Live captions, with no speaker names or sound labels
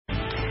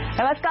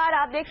नमस्कार,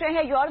 आप देख रहे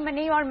हैं योर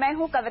मनी और मैं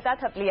हूं कविता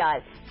थपलियाल।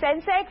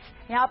 सेंसेक्स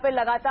यहां पर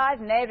लगातार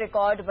नए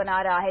रिकॉर्ड बना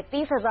रहा है।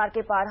 30,000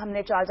 के पार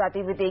हमने चाल जाती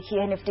हुई देखी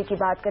है। निफ्टी की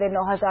बात करें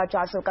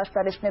 9,400 का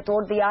स्तर इसने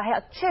तोड़ दिया है।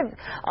 अच्छे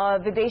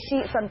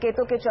विदेशी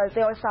संकेतों के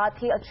चलते और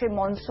साथ ही अच्छे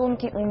मॉनसून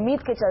की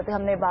उम्मीद के चलते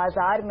हमने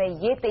बाजार में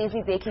ये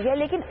तेजी देखी है।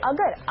 लेकिन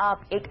अगर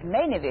आप एक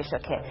नए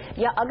निवेशक हैं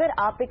या अगर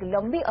आप एक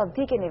लंबी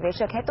अवधि के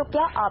निवेशक हैं तो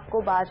क्या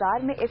आपको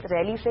बाजार में इस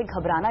रैली से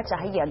घबराना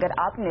चाहिए? अगर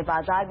आपने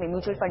बाजार में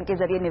म्यूचुअल फंड के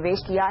जरिए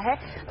निवेश किया है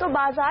तो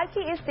बाजार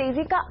की इस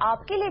तेजी का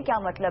आपके लिए क्या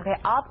मतलब है?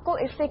 आपको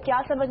इससे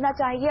क्या समझना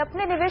चाहिए? अपने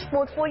निवेश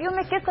पोर्टफोलियो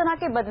में किस तरह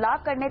के बदलाव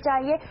करने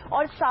चाहिए?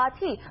 और साथ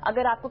ही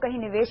अगर आपको कहीं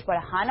निवेश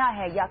बढ़ाना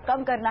है या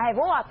कम करना है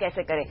वो आप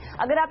कैसे करें?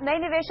 अगर आप नए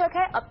निवेशक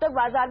हैं, अब तक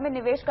बाजार में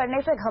निवेश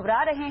करने से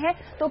घबरा रहे हैं,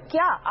 तो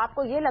क्या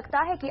आपको ये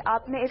लगता है कि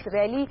आपने इस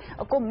रैली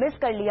को मिस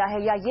कर लिया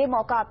है या ये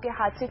मौका आपके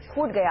हाथ से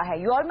छूट गया है?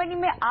 योर मनी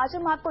में आज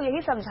हम आपको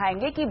यही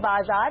समझाएंगे कि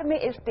बाजार में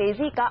इस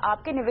तेजी का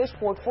आपके निवेश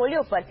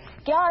पोर्टफोलियो पर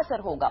क्या असर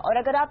होगा। और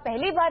अगर आप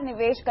पहली बार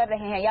निवेश कर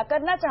रहे हैं या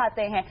करना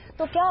चाहते हैं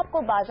तो क्या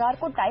आपको बाजार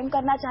को टाइम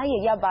करना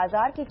चाहिए या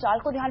बाजार की चाल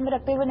को ध्यान में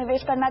रखते हुए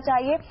निवेश करना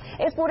चाहिए?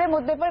 इस पूरे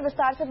मुद्दे पर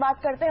विस्तार से बात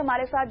करते हैं।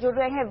 हमारे साथ जुड़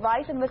रहे हैं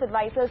वाइसइन्वेस्ट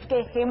एडवाइजर्स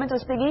के हेमंत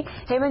रुस्तगी।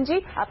 हेमंत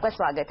जी, आपका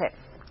स्वागत है।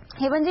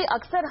 हेमंत जी,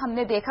 अक्सर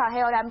हमने देखा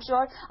है और आई एम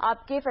श्योर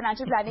आपके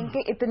फाइनेंशियल प्लानिंग के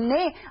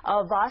इतने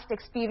वास्ट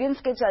एक्सपीरियंस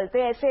के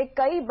चलते ऐसे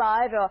कई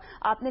बार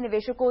आपने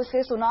निवेशकों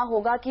से सुना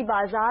होगा कि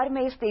बाजार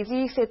में इस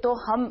तेजी से तो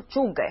हम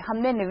चूक गए,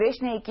 हमने निवेश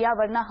नहीं किया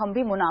वरना हम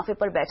भी मुनाफे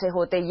पर बैठे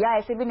होते। या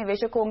ऐसे भी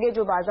निवेशक होंगे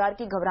जो बाजार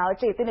की घबराहट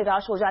से इतने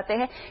निराश हो जाते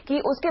हैं कि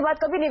उसके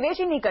बाद कभी निवेश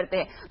ही नहीं करते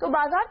हैं। तो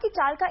बाजार की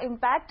चाल का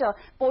इम्पैक्ट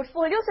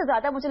पोर्टफोलियो से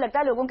ज्यादा मुझे लगता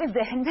है लोगों के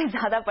जहन में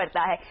ज्यादा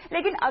पड़ता है।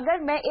 लेकिन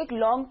अगर मैं एक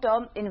लॉन्ग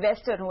टर्म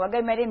इन्वेस्टर हूं,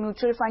 अगर मैंने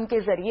म्यूचुअल फंड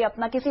के जरिए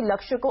अपना किसी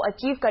लक्ष्य को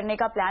अचीव करने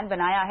का प्लान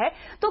बनाया है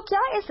तो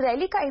क्या इस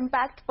रैली का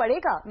इम्पैक्ट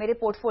पड़ेगा मेरे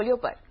पोर्टफोलियो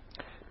पर?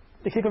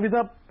 देखिए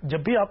कविता,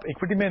 जब भी आप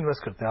इक्विटी में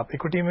इन्वेस्ट करते हैं, आप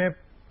इक्विटी में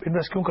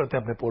इन्वेस्ट क्यों करते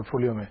हैं अपने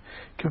पोर्टफोलियो में?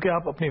 क्योंकि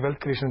आप अपनी वेल्थ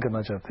क्रिएशन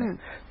करना चाहते हैं।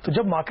 तो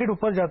जब मार्केट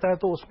ऊपर जाता है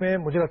तो उसमें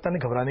मुझे लगता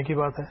नहीं घबराने की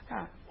बात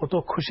है। वो तो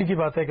खुशी की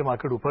बात है कि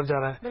मार्केट ऊपर जा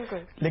रहा है।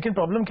 लेकिन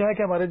प्रॉब्लम क्या है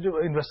कि हमारे जो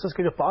इन्वेस्टर्स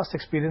के जो पास्ट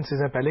एक्सपीरियंसेस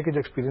हैं, पहले के जो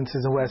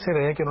एक्सपीरियंसेस हैं, वो ऐसे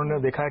रहे हैं कि उन्होंने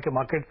देखा है कि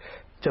मार्केट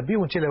जब भी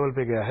ऊंचे लेवल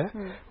पे गया है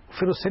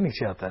फिर उससे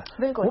नीचे आता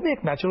है। वो भी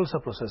एक नेचुरल सा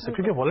प्रोसेस है,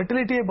 क्योंकि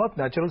वॉलेटिलिटी एक बहुत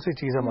नेचुरल सी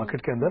चीज है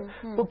मार्केट के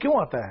अंदर। वो क्यों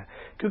आता है?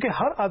 क्योंकि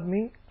हर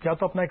आदमी या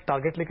तो अपना एक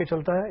टारगेट लेके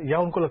चलता है या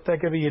उनको लगता है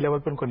कि अभी ये लेवल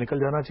पे उनको निकल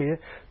जाना चाहिए।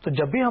 तो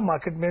जब भी हम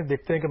मार्केट में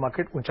देखते हैं कि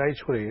मार्केट ऊंचाई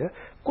छू रही है,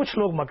 कुछ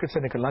लोग मार्केट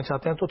से निकलना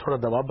चाहते हैं तो थोड़ा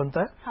दबाव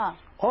बनता है।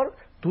 और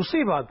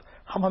दूसरी बात,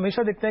 हम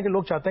हमेशा देखते हैं कि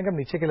लोग चाहते हैं कि हम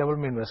नीचे के लेवल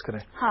में इन्वेस्ट करें।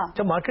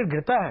 जब मार्केट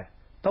गिरता है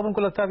तब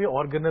उनको लगता है अभी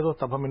और गिरने दो,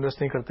 तब हम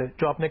इन्वेस्ट नहीं करते।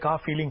 जो आपने कहा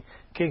फीलिंग,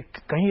 कि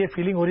कहीं ये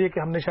फीलिंग हो रही है कि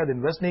हमने शायद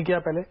इन्वेस्ट नहीं किया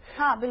पहले।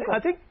 आई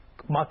थिंक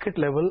मार्केट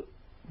लेवल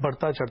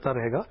बढ़ता चढ़ता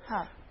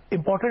रहेगा।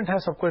 इंपॉर्टेंट है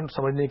सबको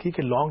समझने की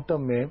कि लॉन्ग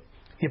टर्म में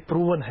ये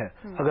प्रूवन है।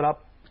 अगर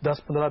आप 10,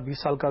 15,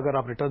 20 साल का अगर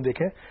आप रिटर्न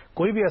देखें,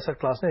 कोई भी एसेट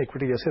क्लास ने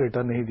इक्विटी जैसे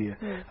रिटर्न नहीं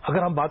दिए।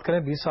 अगर हम बात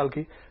करें 20 साल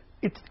की,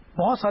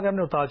 बहुत सारे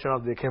हमने उतार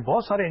चढ़ाव देखे,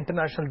 बहुत सारे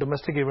इंटरनेशनल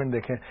डोमेस्टिक इवेंट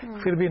देखे,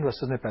 फिर भी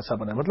इन्वेस्टर्स ने पैसा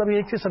बनाया। मतलब ये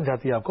एक चीज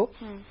समझाती है आपको,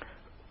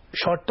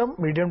 शॉर्ट टर्म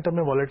मीडियम टर्म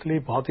में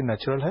वॉलेटिलिटी बहुत ही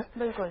नेचुरल है,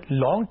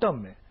 लॉन्ग टर्म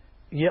में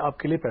ये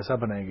आपके लिए पैसा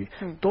बनाएगी।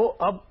 तो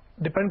अब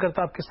डिपेंड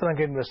करता है आप किस तरह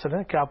के इन्वेस्टर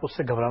हैं, क्या आप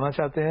उससे घबराना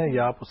चाहते हैं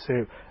या आप उससे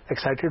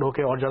एक्साइटेड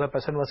होकर और ज्यादा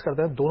पैसा इन्वेस्ट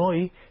करते हैं। दोनों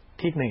ही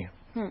ठीक नहीं है।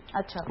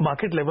 अच्छा,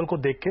 मार्केट लेवल को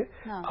देख के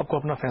आपको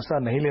अपना फैसला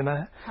नहीं लेना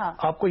है।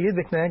 आपको ये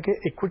देखना है कि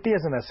equity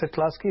as an asset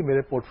class की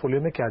मेरे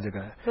पोर्टफोलियो में क्या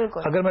जगह है।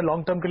 अगर मैं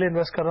लॉन्ग टर्म के लिए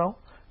इन्वेस्ट कर रहा हूं,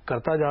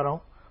 करता जा रहा हूं,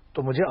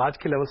 तो मुझे आज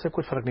के लेवल से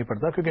कुछ फर्क नहीं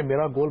पड़ता, क्योंकि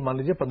मेरा गोल मान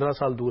लीजिए 15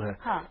 साल दूर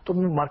है। तो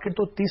मार्केट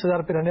तो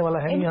 30,000 पे रहने वाला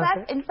है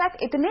नहीं।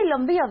 इनफैक्ट इतनी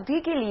लंबी अवधि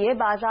के लिए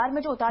बाजार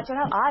में जो उतार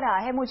चढ़ाव आ रहा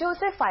है, मुझे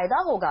उससे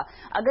फायदा होगा।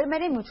 अगर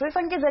मैंने म्यूचुअल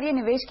फंड के जरिए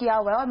निवेश किया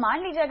हुआ है और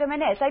मान लीजिए अगर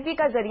मैंने एसआईपी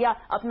का जरिया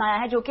अपनाया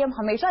है, जो कि हम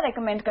हमेशा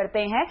रेकमेंड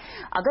करते हैं,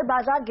 अगर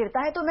बाजार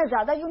गिरता है तो मैं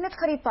ज्यादा यूनिट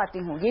खरीद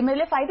पाती हूँ। ये मेरे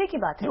लिए फायदे की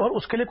बात है और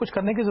उसके लिए कुछ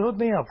करने की जरूरत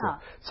नहीं है आपको।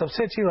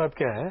 सबसे अच्छी बात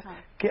क्या है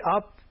कि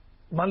आप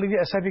मान लीजिए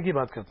एसआईपी की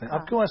बात करते हैं।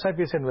 आप क्यों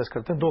एसआईपी से इन्वेस्ट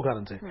करते हैं? दो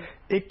कारण से।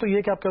 एक तो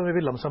ये कि आपके पास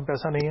भी लमसम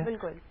पैसा नहीं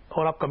है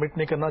और आप कमिट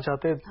नहीं करना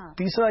चाहते।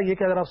 तीसरा ये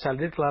कि अगर आप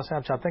सैलरीड क्लास हैं,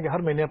 आप चाहते हैं कि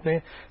हर महीने अपने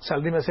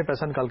सैलरी में से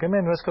पैसा निकाल के मैं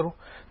इन्वेस्ट करूं।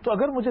 तो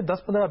अगर मुझे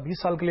 10, 15,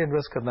 20 साल के लिए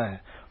इन्वेस्ट करना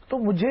है तो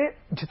मुझे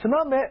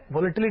जितना मैं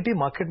वॉलेटिलिटी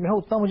मार्केट में है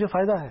उतना मुझे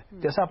फायदा है।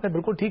 जैसे आपने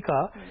बिल्कुल ठीक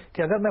कहा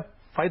कि अगर मैं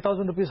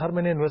 5,000 रुपीज हर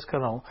महीने इन्वेस्ट कर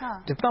ररहा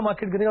हूं, जितना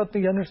मार्केट गिरेगा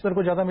उतनी यूनिट्स मेरे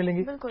को ज्यादा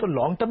मिलेंगी। तो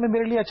लॉन्ग टर्म में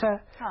मेरे लिए अच्छा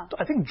है। तो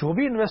आई थिंक जो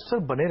भी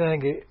इन्वेस्टर बने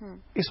रहेंगे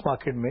इस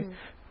मार्केट में,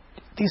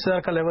 30,000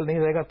 का लेवल नहीं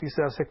रहेगा,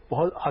 30,000 से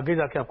बहुत आगे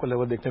जाके आपको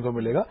लेवल देखने को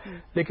मिलेगा।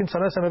 लेकिन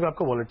समय समय पर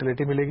आपको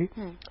वॉलेटिलिटी मिलेगी।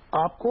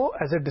 आपको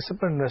एज ए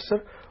डिसिप्लिन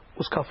इन्वेस्टर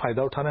उसका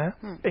फायदा उठाना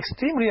है।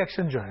 एक्सट्रीम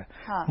रिएक्शन जो है,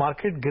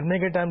 मार्केट गिरने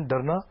के टाइम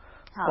डरना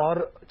और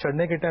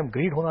चढ़ने के टाइम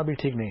ग्रीड होना भी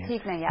ठीक नहीं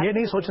है। ये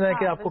नहीं सोचना है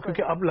कि आपको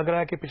क्योंकि अब लग रहा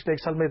है कि पिछले 1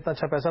 साल में इतना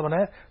अच्छा पैसा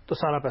बनाया तो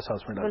सारा पैसा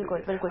उसमें डाल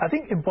दीजिए। आई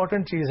थिंक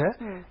इंपॉर्टेंट चीज है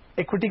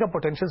इक्विटी का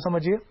पोटेंशियल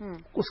समझिए,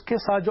 उसके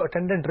साथ जो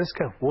अटेंडेंट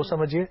रिस्क है वो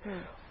समझिए,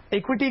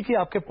 इक्विटी की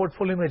आपके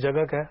पोर्टफोलियो में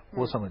जगह क्या है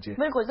वो समझिए।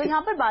 बिल्कुल, तो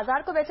यहाँ पर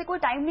बाजार को वैसे कोई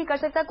टाइम नहीं कर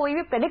सकता, कोई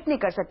भी प्रेडिक्ट नहीं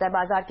कर सकता है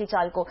बाजार की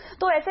चाल को।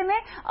 तो ऐसे में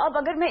अब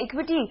अगर मैं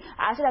इक्विटी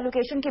एसेट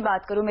एलोकेशन की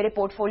बात करूं मेरे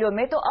पोर्टफोलियो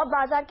में, तो अब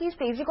बाजार की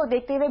तेजी को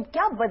देखते हुए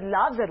क्या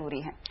बदलाव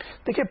जरूरी है?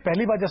 देखिए,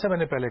 पहली बात जैसे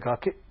मैंने पहले कहा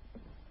कि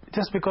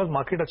जस्ट बिकॉज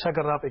मार्केट अच्छा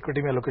कर रहा है आप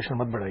इक्विटी में एलोकेशन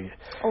मत बढ़ाइए।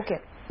 ओके,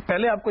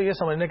 पहले आपको ये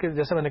समझना कि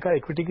जैसे मैंने कहा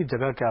इक्विटी की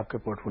जगह क्या आपके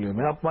पोर्टफोलियो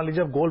में। आप मान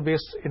लीजिए आप गोल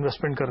बेस्ड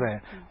इन्वेस्टमेंट कर रहे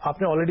हैं,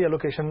 आपने ऑलरेडी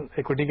एलोकेशन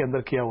इक्विटी के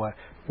अंदर किया हुआ है,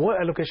 वो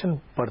एलोकेशन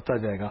बढ़ता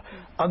जाएगा।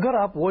 अगर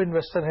आप वो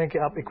इन्वेस्टर हैं कि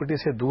आप इक्विटी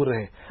से दूर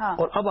रहे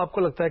और अब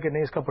आपको लगता है कि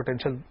नहीं इसका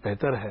पोटेंशियल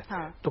बेहतर है,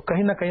 तो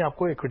कहीं ना कहीं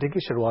आपको इक्विटी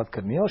की शुरुआत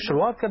करनी है। और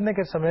शुरुआत करने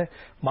के समय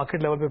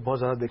मार्केट लेवल पे बहुत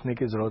ज्यादा देखने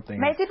की जरूरत नहीं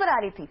है। मैं इसी पर आ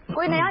रही थी,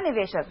 कोई नया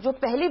निवेशक जो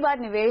पहली बार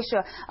निवेश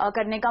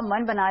करने का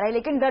मन बना रहा है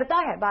लेकिन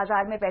डरता है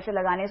बाजार में पैसे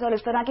लगाने से, और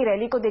इस तरह की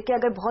रैली को देख के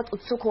अगर बहुत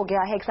उत्सुक हो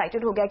गया है,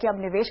 एक्साइटेड हो गया कि अब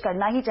निवेश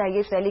करना ही चाहिए,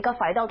 इस रैली का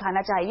फायदा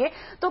उठाना चाहिए,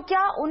 तो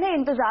क्या उन्हें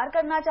इंतजार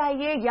करना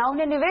चाहिए या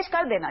उन्हें निवेश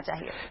कर देना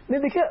चाहिए?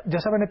 नहीं, देखिए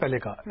जैसा मैंने पहले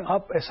कहा,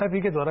 आप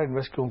एसआईपी के द्वारा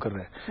इन्वेस्ट क्यों कर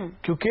रहे हैं?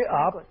 क्योंकि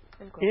आप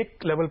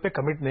एक लेवल पे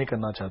कमिट नहीं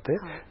करना चाहते।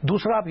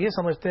 दूसरा, आप ये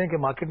समझते हैं कि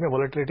मार्केट में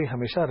वॉलेटिलिटी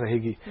हमेशा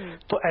रहेगी,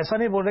 तो ऐसा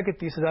नहीं बोल रहे कि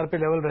 30,000 पे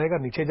लेवल रहेगा,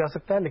 नीचे जा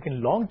सकता है, लेकिन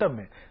लॉन्ग टर्म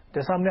में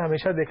जैसा हमने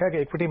हमेशा देखा है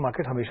कि इक्विटी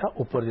मार्केट हमेशा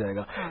ऊपर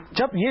जाएगा।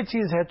 जब ये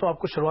चीज है तो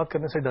आपको शुरुआत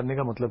करने से डरने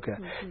का मतलब क्या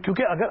है?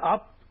 क्योंकि अगर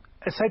आप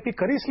एसआईपी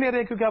कर इसलिए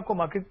रहे क्योंकि आपको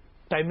मार्केट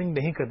टाइमिंग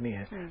नहीं करनी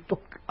है, तो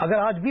अगर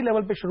आज भी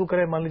लेवल पे शुरू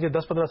करें, मान लीजिए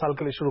 10-15 साल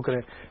के लिए शुरू करें,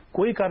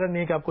 कोई कारण नहीं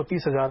है कि आपको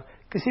 30,000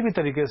 किसी भी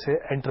तरीके से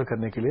एंटर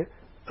करने के लिए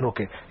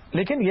रोके।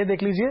 लेकिन ये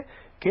देख लीजिए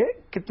कि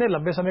कितने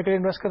लंबे समय के लिए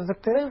इन्वेस्ट कर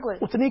सकते हैं,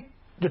 उतनी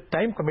जो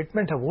टाइम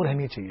कमिटमेंट है वो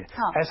रहनी चाहिए।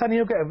 ऐसा नहीं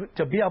हो कि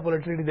जब भी आप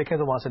वॉलेटिलिटी देखें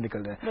तो वहां से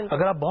निकल जाए।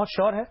 अगर आप बहुत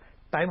श्योर है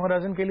टाइम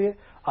होराइजन के लिए,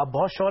 आप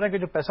बहुत श्योर है कि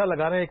जो पैसा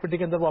लगा रहे हैं इक्विटी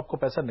के अंदर वो आपको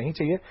पैसा नहीं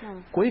चाहिए,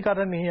 कोई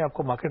कारण नहीं है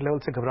आपको मार्केट लेवल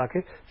से घबरा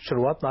के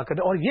शुरुआत ना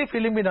करें। और ये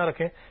फीलिंग भी ना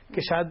रखें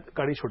कि शायद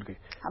गाड़ी छूट गई।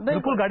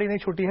 बिल्कुल गाड़ी नहीं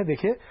छूटी है।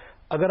 देखिए,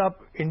 अगर आप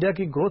इंडिया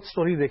की ग्रोथ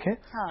स्टोरी देखें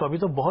तो अभी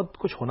तो बहुत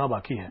कुछ होना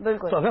बाकी है।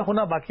 तो अगर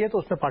होना बाकी है तो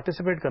उसमें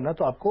पार्टिसिपेट करना है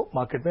तो आपको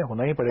मार्केट में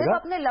होना ही पड़ेगा।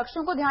 अपने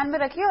लक्ष्यों को ध्यान में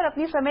रखिए और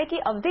अपनी समय की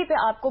अवधि पे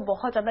आपको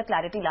बहुत ज्यादा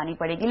क्लैरिटी लानी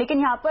पड़ेगी। लेकिन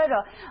यहाँ पर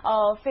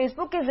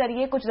फेसबुक के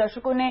जरिए कुछ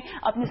दर्शकों ने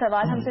अपने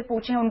सवाल हमसे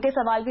पूछे, उनके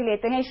सवाल भी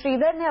लेते हैं।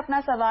 श्रीधर ने अपना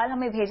सवाल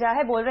हमें भेजा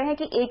है, बोल रहे हैं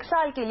कि 1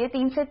 साल के लिए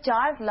 3 से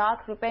 4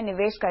 लाख रुपए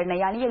निवेश करने,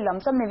 यानी ये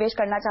लमसम निवेश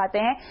करना चाहते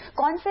हैं,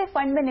 कौन से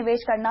फंड में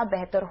निवेश करना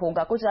बेहतर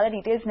होगा? कुछ ज्यादा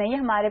डिटेल्स नहीं है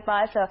हमारे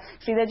पास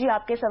श्रीधर जी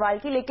आपके सवाल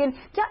की, लेकिन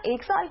क्या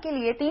 1 साल के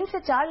लिए 3 से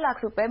 4 लाख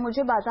रुपए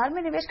मुझे बाजार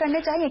में निवेश करने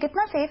चाहिए?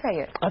 कितना सेफ है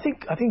ये?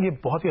 आई थिंक ये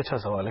बहुत ही अच्छा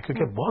सवाल है,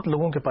 क्योंकि बहुत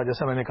लोगों के पास,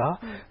 जैसा मैंने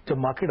कहा, जब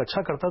मार्केट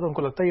अच्छा करता है तो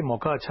उनको लगता है ये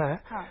मौका अच्छा है,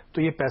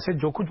 तो ये पैसे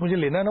जो कुछ मुझे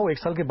लेना है ना वो 1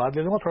 साल के बाद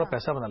ले लूंगा, थोड़ा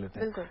पैसा बना लेते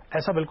हैं।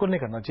 ऐसा बिल्कुल नहीं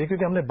करना चाहिए,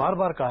 क्योंकि हमने बार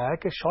बार कहा है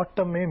कि शॉर्ट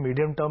टर्म में,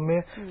 मीडियम टर्म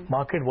में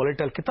मार्केट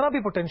वॉलेटाइल, कितना भी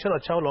पोटेंशियल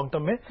अच्छा हो लॉन्ग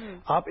टर्म में,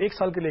 आप 1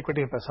 साल के लिए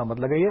इक्विटी में पैसा मत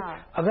लगाइए।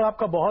 अगर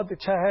आपका बहुत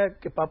इच्छा है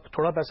कि आप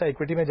थोड़ा पैसा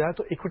इक्विटी में जाए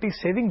तो इक्विटी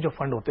सेविंग जो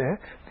फंड होते हैं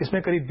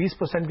जिसमें करीब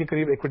 20% के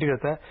करीब इक्विटी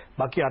रहता है,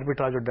 बाकी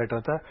आर्बिट्राज और डेट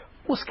रहता है,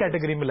 उस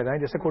कैटेगरी में लगाएं।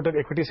 जैसे कोटक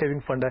इक्विटी सेविंग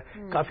फंड है,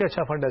 काफी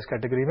अच्छा फंड है इस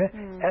कैटेगरी में,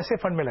 ऐसे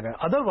फंड में लगाएं।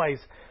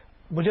 अदरवाइज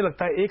मुझे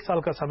लगता है 1 साल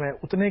का समय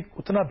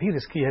उतना भी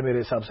रिस्की है मेरे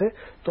हिसाब से,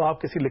 तो आप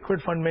किसी लिक्विड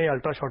फंड में या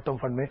अल्ट्रा शॉर्ट टर्म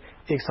फंड में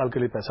 1 साल के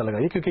लिए पैसा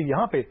लगाइए, क्योंकि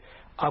यहाँ पे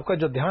आपका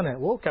जो ध्यान है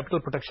वो कैपिटल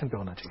प्रोटेक्शन पे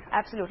होना चाहिए।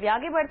 एब्सोल्युटली।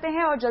 आगे बढ़ते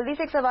हैं और जल्दी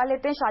से एक सवाल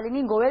लेते हैं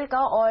शालिनी गोयल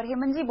का। और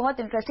हेमंत जी, बहुत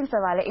इंटरेस्टिंग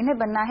सवाल है। इन्हें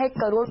बनना है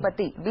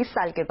करोड़पति 20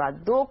 साल के बाद,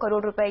 2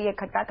 करोड़ रुपए ये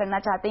इकट्ठा करना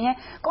चाहते हैं,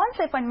 कौन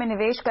से फंड में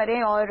निवेश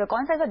करें और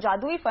कौन सा ऐसा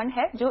जादुई फंड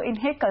है जो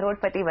इन्हें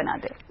करोड़पति बना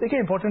दे? देखिए,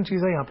 इंपॉर्टेंट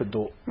चीज है यहाँ पे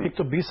 2। एक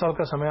तो 20 साल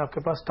का समय,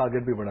 आपके पास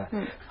टारगेट भी बड़ा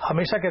है।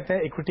 हमेशा कहते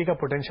हैं इक्विटी का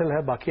पोटेंशियल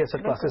है बाकी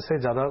एसेट क्लासेस से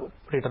ज्यादा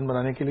रिटर्न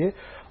बनाने के लिए,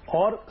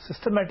 और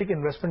सिस्टमैटिक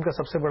इन्वेस्टमेंट का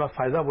सबसे बड़ा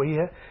फायदा वही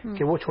है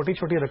कि वो छोटी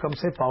छोटी रकम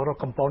से पावर ऑफ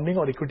कंपाउंडिंग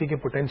और इक्विटी के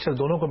पोटेंशियल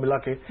दोनों को मिला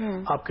के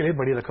आपके लिए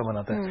बड़ी रकम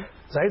बनाता है।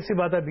 जाहिर सी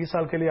बात है 20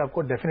 साल के लिए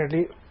आपको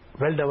definitely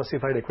well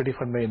diversified equity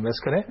fund में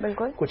इन्वेस्ट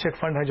करें। कुछ एक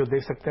फंड है जो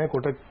देख सकते हैं,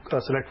 कोटक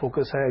सेलेक्ट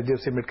फोकस है,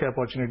 एचडीएफसी मिड कैप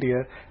अपॉर्चुनिटी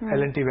है,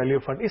 एल&टी वैल्यू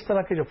फंड, इस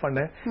तरह के जो फंड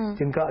है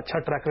जिनका अच्छा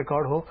ट्रैक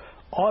रिकॉर्ड हो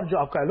और जो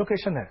आपका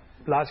एलोकेशन है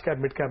लार्ज कैप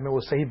मिड कैप में वो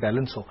सही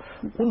बैलेंस हो,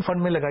 उन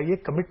फंड में लगाइए।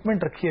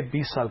 कमिटमेंट रखिए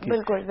 20 साल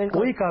की।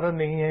 कोई कारण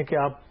नहीं है कि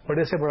आप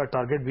बड़े से बड़ा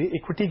टारगेट भी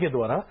इक्विटी के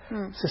द्वारा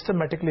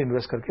सिस्टमेटिकली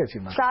इन्वेस्ट करके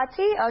अचीव ना। साथ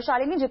ही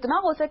शालिनी, जितना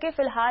हो सके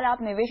फिलहाल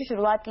आप निवेश की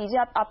शुरुआत कीजिए।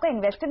 आपका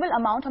इन्वेस्टेबल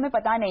अमाउंट हमें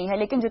पता नहीं है,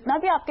 लेकिन जितना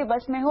भी आपके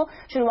बस में हो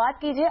शुरुआत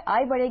कीजिए।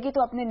 आय बढ़ेगी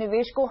तो अपने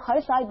निवेश को हर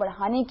साल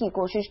बढ़ाने की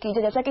कोशिश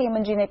कीजिए। जैसा कि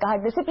हेमंत जी ने कहा,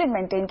 डिसिप्लिन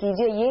मेंटेन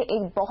कीजिए। ये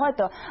एक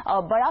बहुत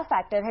बड़ा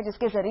फैक्टर है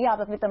जिसके जरिए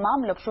आप अपने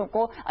तमाम लक्ष्यों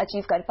को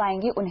अचीव कर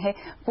पाएंगे, उन्हें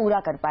पूरा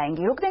कर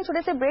पाएंगे। रुकते हैं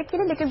छोटे से ब्रेक के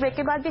लिए, लेकिन ब्रेक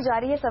के बाद भी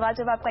जारी है सवाल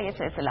जवाब का ये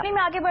सिलसिला।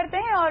 में आगे बढ़ते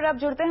हैं और अब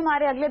जुड़ते हैं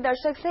हमारे अगले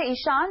दर्शक से।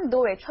 ईशान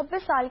दोए,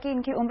 26 साल की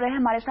इनकी उम्र है,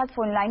 हमारे साथ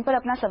फोन लाइन पर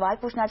अपना सवाल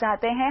पूछना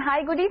चाहते हैं।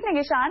 हाय, गुड इवनिंग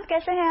ईशान,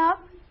 कैसे हैं आप?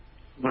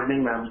 गुड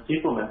इवनिंग मैम,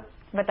 ठीक हूँ मैं,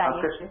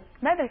 बताइए।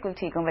 मैं बिल्कुल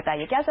ठीक हूँ,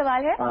 बताइए क्या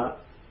सवाल है?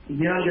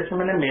 जैसे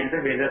मैंने मेल पे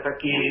भेजा था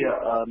कि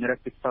मेरा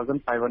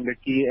 6500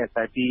 की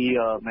SIP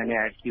मैंने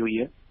ऐड की हुई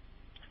है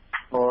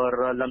और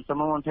लमसम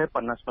अमाउंट है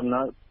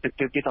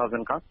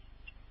 50,000 का।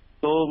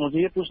 तो मुझे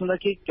ये पूछना था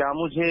कि क्या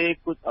मुझे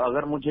कुछ,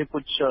 अगर मुझे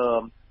कुछ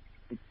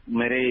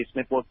मेरे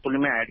इसमें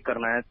पोर्टफोलियो में ऐड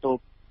करना है तो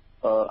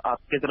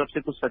आपके तरफ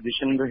से कुछ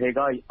सजेशन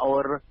रहेगा।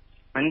 और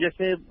मैंने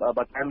जैसे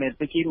बताया मेरे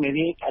से कि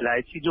मेरी एक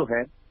LIC जो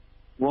है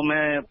वो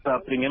मैं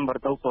प्रीमियम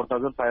भरता हूँ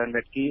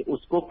 4500 की,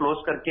 उसको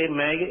क्लोज करके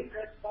मैं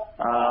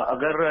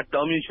अगर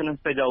टर्म इंश्योरेंस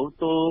पे जाऊँ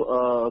तो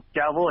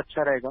क्या वो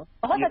अच्छा रहेगा?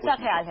 बहुत अच्छा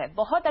ख्याल है,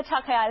 बहुत अच्छा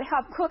ख्याल है,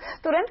 आपको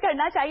तुरंत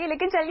करना चाहिए।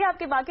 लेकिन चलिए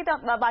आपके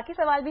बाकी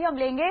सवाल भी हम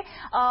लेंगे।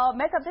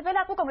 मैं सबसे पहले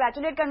आपको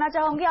कंग्रेचुलेट करना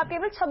चाहूंगी। आप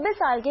केवल 26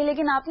 साल के,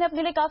 लेकिन आपने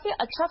अपने लिए काफी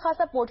अच्छा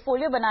खासा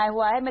पोर्टफोलियो बनाया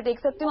हुआ है। मैं देख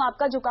सकती हूँ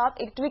आपका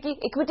झुकाव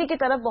इक्विटी की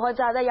तरफ बहुत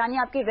ज्यादा,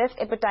 यानी आपकी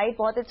रिस्क एपेटाइट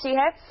बहुत अच्छी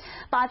है।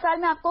 5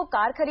 साल में आपको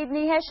कार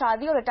खरीदनी है,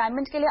 शादी और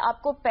रिटायरमेंट के लिए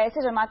आपको पैसे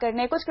जमा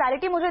करने। कुछ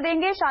क्लैरिटी मुझे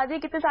देंगे, शादी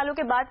कितने सालों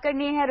के बाद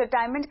करनी है,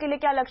 रिटायरमेंट के लिए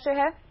क्या लक्ष्य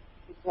है?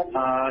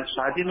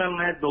 शादी में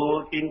मैं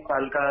 2-3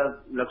 साल का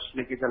लक्ष्य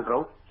लेके चल रहा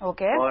हूँ।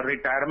 ओके। और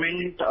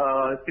रिटायरमेंट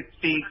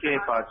 60 के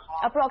पास।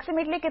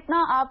 अप्रोक्सीमेटली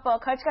कितना आप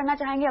खर्च करना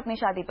चाहेंगे अपनी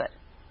शादी पर?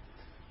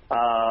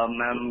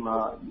 मैम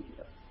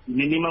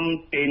मिनिमम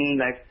 10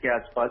 लाख के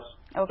आसपास।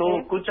 तो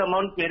कुछ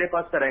अमाउंट मेरे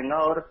पास का रहेगा,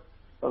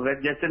 और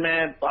जैसे मैं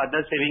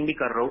अदर सेविंग भी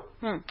कर रहा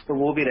हूँ तो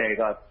वो भी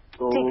रहेगा।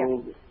 तो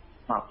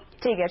हाँ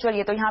ठीक है,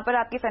 चलिए तो यहाँ पर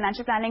आपकी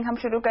फाइनेंशियल प्लानिंग हम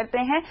शुरू करते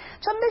हैं।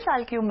 26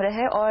 साल की उम्र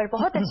है और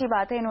बहुत अच्छी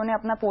बात है, इन्होंने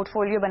अपना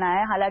पोर्टफोलियो बनाया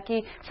है।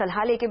 हालांकि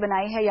सलाह लेके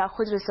बनाई है या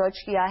खुद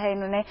रिसर्च किया है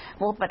इन्होंने,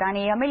 वो पता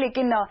नहीं है हमें,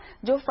 लेकिन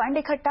जो फंड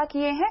इकट्ठा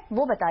किए हैं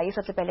वो बताइए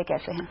सबसे पहले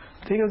कैसे हैं?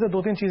 ठीक है, तो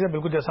 2-3 चीजें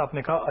बिल्कुल जैसा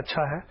आपने कहा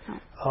अच्छा है।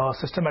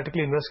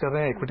 सिस्टमेटिकली इन्वेस्ट कर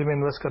रहे हैं, इक्विटी में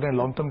इन्वेस्ट कर रहे हैं,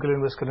 लॉन्ग टर्म के लिए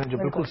इन्वेस्ट कर रहे हैं, जो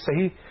बिल्कुल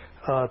सही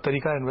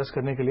तरीका है इन्वेस्ट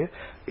करने के लिए।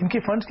 इनकी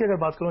फंड्स की अगर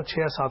बात करूं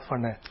 6 या 7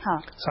 फंड है।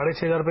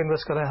 6,500 रुपए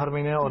इन्वेस्ट कर रहे हैं हर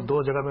महीने, और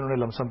 2 जगह में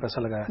उन्होंने लमसम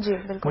पैसा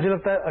लगाया। मुझे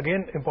लगता है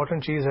अगेन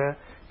इंपॉर्टेंट चीज है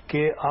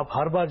कि आप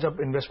हर बार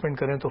जब इन्वेस्टमेंट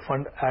करें तो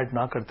फंड ऐड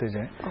ना करते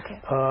जाएं।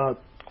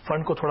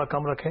 फंड को थोड़ा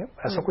कम रखें।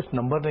 ऐसा कुछ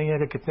नंबर नहीं है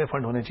कि कितने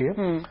फंड होने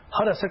चाहिए।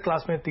 हर एसेट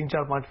क्लास में 3,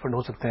 4, 5 फंड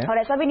हो सकते हैं। और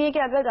ऐसा भी नहीं है कि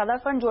अगर ज्यादा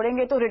फंड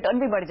जोड़ेंगे तो रिटर्न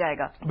भी बढ़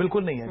जाएगा।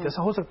 बिल्कुल नहीं है।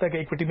 जैसा हो सकता है कि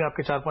इक्विटी में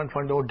आपके 4-5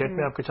 फंड हो, डेट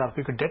में आपके 4,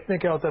 क्योंकि डेट में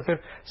क्या होता है फिर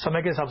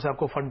समय के हिसाब से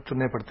आपको फंड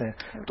चुनने पड़ते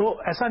हैं। तो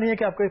ऐसा नहीं है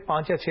कि आपके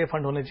 5 या 6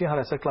 फंड होने चाहिए, हर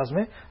एसेट क्लास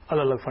में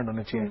अलग अलग फंड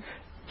होने चाहिए।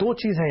 2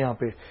 चीज है यहाँ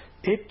पे।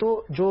 एक तो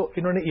जो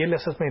इन्होंने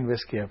ELSS में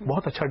इन्वेस्ट किया है,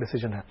 बहुत अच्छा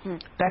डिसीजन है।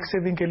 टैक्स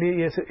सेविंग के लिए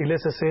ये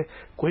ELSS से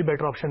कोई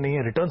बेटर ऑप्शन नहीं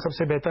है। रिटर्न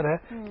सबसे बेहतर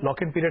है।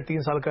 लॉक इन पीरियड 3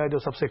 साल का है, जो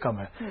सबसे कम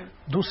है।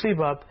 दूसरी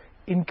बात,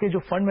 इनके जो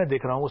फंड मैं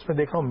देख रहा हूं उसमें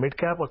देख रहा हूं मिड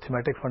कैप और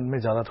थीमेटिक फंड में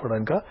ज्यादा थोड़ा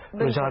इनका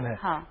रुझान है।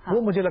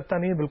 वो मुझे लगता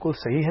नहीं है बिल्कुल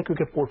सही है,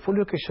 क्योंकि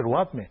पोर्टफोलियो की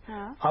शुरुआत में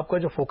आपका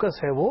जो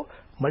फोकस है वो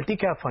मल्टी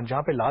कैप फंड,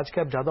 जहां पे लार्ज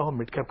कैप ज्यादा हो,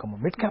 मिड कैप कम हो।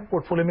 मिड कैप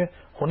पोर्टफोलियो में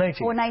होना ही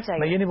चाहिए।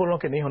 मैं ये नहीं बोल रहा हूं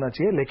कि नहीं होना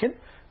चाहिए, लेकिन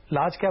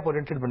लार्ज कैप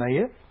ओरिएंटेड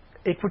बनाइए।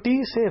 इक्विटी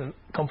से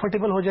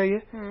कंफर्टेबल हो जाइए,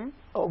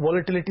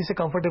 वॉलेटिलिटी से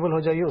कंफर्टेबल हो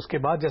जाइए। उसके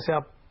बाद जैसे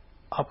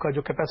आपका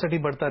जो कैपेसिटी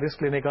बढ़ता है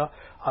रिस्क लेने का,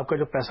 आपका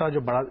जो पैसा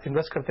जो बड़ा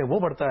इन्वेस्ट करते हैं वो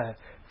बढ़ता है,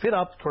 फिर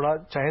आप थोड़ा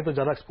चाहें तो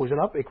ज्यादा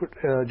एक्सपोजर आप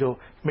जो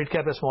मिड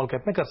कैप या स्मॉल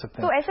कैप में कर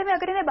सकते हैं। तो ऐसे में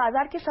अगर इन्हें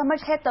बाजार की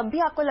समझ है तब भी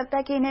आपको लगता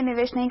है कि इन्हें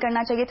निवेश नहीं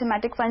करना चाहिए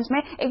थीमेटिक फंड्स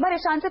में? एक बार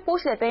ईशान से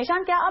पूछ लेते हैं।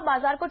 ईशान, क्या आप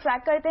बाजार को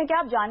ट्रैक करते हैं? क्या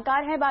आप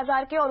जानकार हैं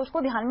बाजार के और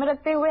उसको ध्यान में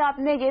रखते हुए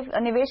आपने ये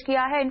निवेश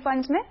किया है इन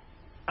फंड्स में?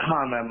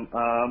 हाँ मैम,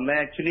 मैं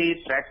एक्चुअली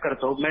ट्रैक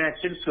करता हूँ। मैं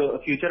एक्चुअली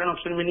फ्यूचर एंड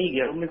ऑप्शन में नहीं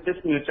गया हूँ, मैं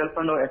सिर्फ म्यूचुअल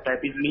फंड और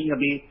SIP में ही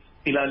अभी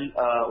फिलहाल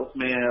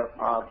उसमें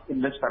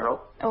इन्वेस्ट कर रहा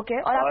हूँ। ओके,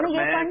 और आपने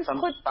ये फंड्स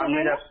खुद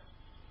चुने हैं?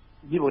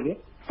 जी बोलिए।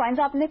 फंड्स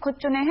आपने खुद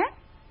चुने हैं?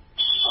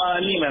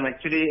 नहीं मैम,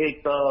 एक्चुअली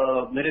एक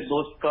मेरे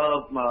दोस्त का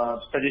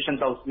सजेशन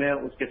था, उसमें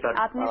उसके साथ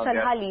आपने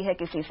सलाह ली है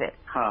किसी से?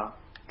 हाँ।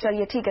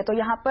 चलिए ठीक है, तो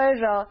यहाँ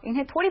पर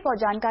इन्हें थोड़ी बहुत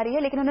जानकारी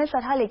है, लेकिन उन्हें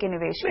सलाह लेके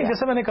निवेश किया।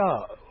 जैसे मैंने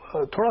कहा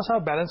थोड़ा सा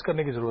बैलेंस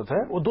करने की जरूरत है।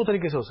 वो 2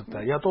 तरीके से हो सकता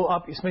है, या तो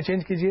आप इसमें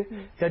चेंज कीजिए,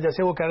 या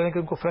जैसे वो कह रहे हैं कि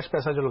उनको फ्रेश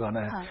पैसा जो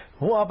लगाना है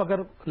वो आप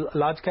अगर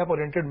large cap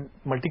oriented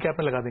multi cap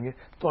में लगा देंगे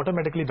तो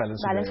ऑटोमेटिकली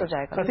बैलेंस हो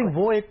जाएगा। आई थिंक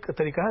वो एक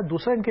तरीका है।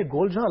 दूसरा, इनके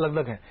गोल जो अलग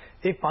अलग हैं।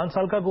 एक 5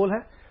 साल का गोल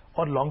है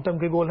और लॉन्ग टर्म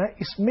के गोल है।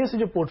 इसमें से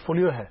जो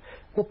पोर्टफोलियो है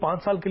वो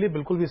 5 साल के लिए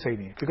बिल्कुल भी सही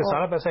नहीं है, क्योंकि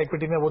सारा पैसा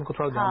इक्विटी में वो उनको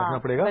थोड़ा ध्यान रखना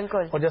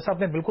पड़ेगा। और जैसा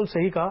आपने बिल्कुल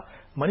सही कहा,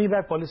 money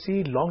back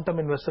policy long term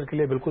investor के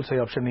लिए बिल्कुल सही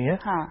ऑप्शन नहीं है।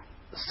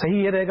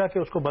 सही ये रहेगा कि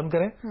उसको बंद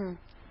करें,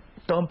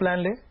 टर्म प्लान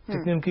लें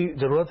जितनी उनकी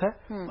जरूरत है,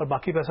 और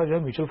बाकी पैसा जो है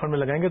म्यूचुअल फंड में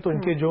लगाएंगे तो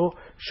इनके जो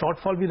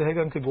शॉर्टफॉल भी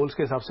रहेगा उनके गोल्स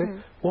के हिसाब से,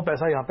 वो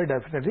पैसा यहाँ पे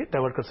डेफिनेटली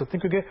डाइवर्ट कर सकते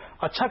हैं, क्योंकि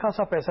अच्छा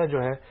खासा पैसा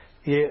जो है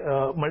ये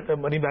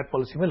मनी बैक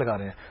पॉलिसी में लगा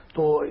रहे हैं।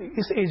 तो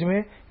इस एज में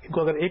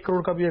इनको अगर 1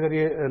 करोड़ का भी अगर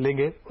ये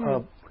लेंगे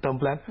टर्म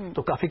प्लान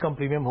तो काफी कम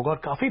प्रीमियम होगा और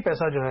काफी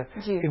पैसा जो है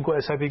इनको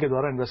SIP के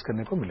द्वारा इन्वेस्ट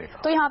करने को मिलेगा।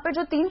 तो यहाँ पर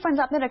जो 3 फंड्स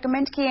आपने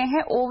रेकमेंड किए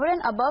हैं, ओवर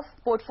एंड अबव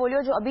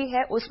पोर्टफोलियो जो अभी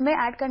है उसमें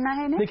ऐड करना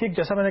है इन्हें? देखिए,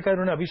 जैसा मैंने कहा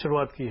इन्होंने अभी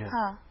शुरुआत की है,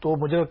 तो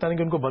मुझे लगता नहीं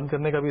कि उनको बंद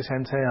करने का भी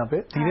सेंस है। यहाँ पे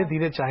धीरे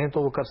धीरे चाहें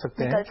तो वो कर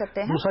सकते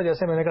हैं। दूसरा,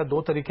 जैसे मैंने कहा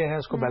 2 तरीके हैं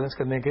इसको बैलेंस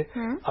करने के।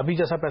 अभी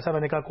जैसा पैसा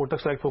मैंने कहा कोटक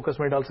सेलेक्ट फोकस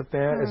में डाल सकते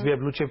हैं, SBI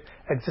blue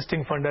chip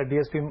existing fund है,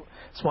 DSP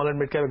small and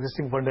mid cap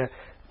existing fund है,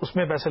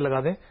 उसमें पैसे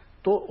लगा दें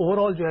तो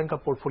ओवरऑल जो है इनका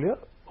portfolio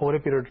over a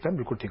period of time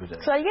बिल्कुल ठीक हो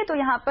जाएगा। चलिए, तो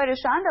यहाँ पर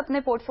ईशांत अपने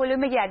पोर्टफोलियो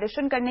में ये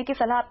एडिशन करने की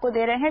सलाह आपको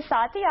दे रहे हैं।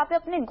 साथ ही आपने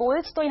अपने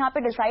गोल्स तो यहाँ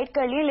पे डिसाइड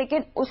कर लिए,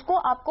 लेकिन उसको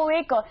आपको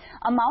एक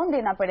अमाउंट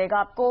देना पड़ेगा।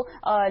 आपको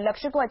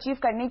लक्ष्य को अचीव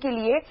करने के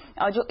लिए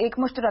जो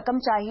एकमुश्त रकम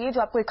चाहिए,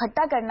 जो आपको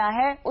इकट्ठा करना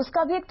है,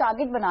 उसका भी एक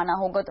टारगेट बनाना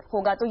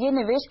होगा। तो ये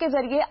निवेश के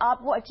जरिए आप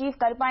वो अचीव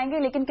कर पाएंगे,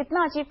 लेकिन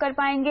कितना अचीव कर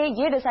पाएंगे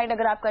ये डिसाइड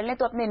अगर आप कर लें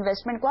तो अपने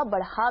इन्वेस्टमेंट को आप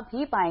बढ़ा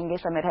भी पाएंगे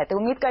समय रहते।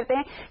 उम्मीद करते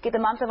हैं कि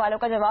तमाम सवालों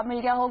का जवाब मिल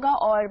गया होगा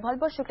और बहुत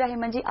बहुत शुक्रिया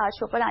हेमंत जी आज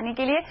शो पर आने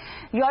के लिए।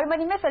 योर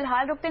मनी में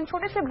फिलहाल रुकते हैं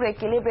छोटे से ब्रेक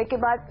के लिए। ब्रेक के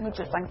बाद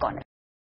म्यूचुअल फंड कॉर्नर।